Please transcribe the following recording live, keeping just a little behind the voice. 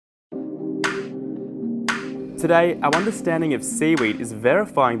Today, our understanding of seaweed is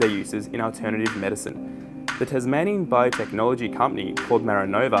verifying their uses in alternative medicine. The Tasmanian biotechnology company called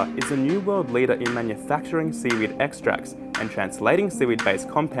Marinova is a new world leader in manufacturing seaweed extracts and translating seaweed-based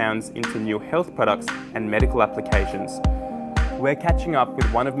compounds into new health products and medical applications. We're catching up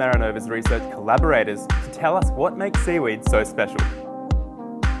with one of Marinova's research collaborators to tell us what makes seaweed so special.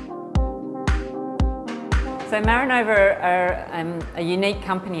 So Marinova are a unique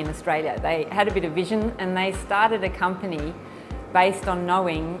company in Australia. They had a bit of vision and they started a company based on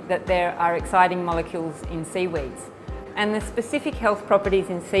knowing that there are exciting molecules in seaweeds. And the specific health properties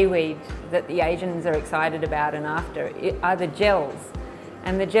in seaweed that the Asians are excited about and after are the gels.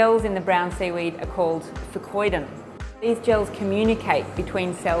 And the gels in the brown seaweed are called fucoidan. These gels communicate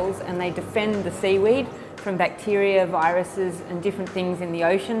between cells and they defend the seaweed from bacteria, viruses and different things in the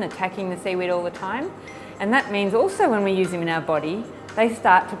ocean attacking the seaweed all the time. And that means also when we use them in our body, they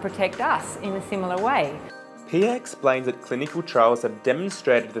start to protect us in a similar way. Pia explains that clinical trials have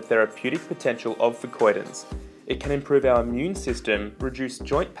demonstrated the therapeutic potential of fucoidans. It can improve our immune system, reduce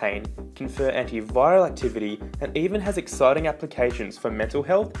joint pain, confer antiviral activity, and even has exciting applications for mental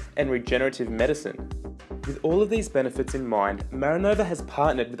health and regenerative medicine. With all of these benefits in mind, Marinova has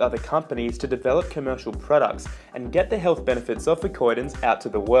partnered with other companies to develop commercial products and get the health benefits of fucoidans out to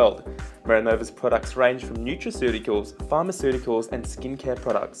the world. Marinova's products range from nutraceuticals, pharmaceuticals, and skincare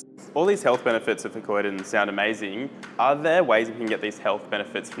products. All these health benefits of fucoidans sound amazing. Are there ways we can get these health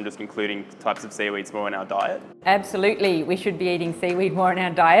benefits from just including types of seaweeds more in our diet? Absolutely, we should be eating seaweed more in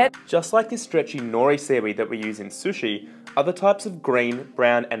our diet. Just like this stretchy nori seaweed that we use in sushi, other types of green,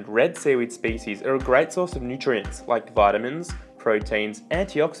 brown and red seaweed species are a great source of nutrients like vitamins, proteins,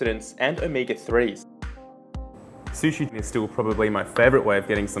 antioxidants and omega-3s. Sushi is still probably my favourite way of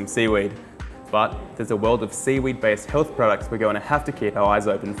getting some seaweed, but there's a world of seaweed-based health products we're going to have to keep our eyes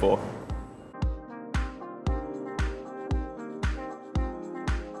open for.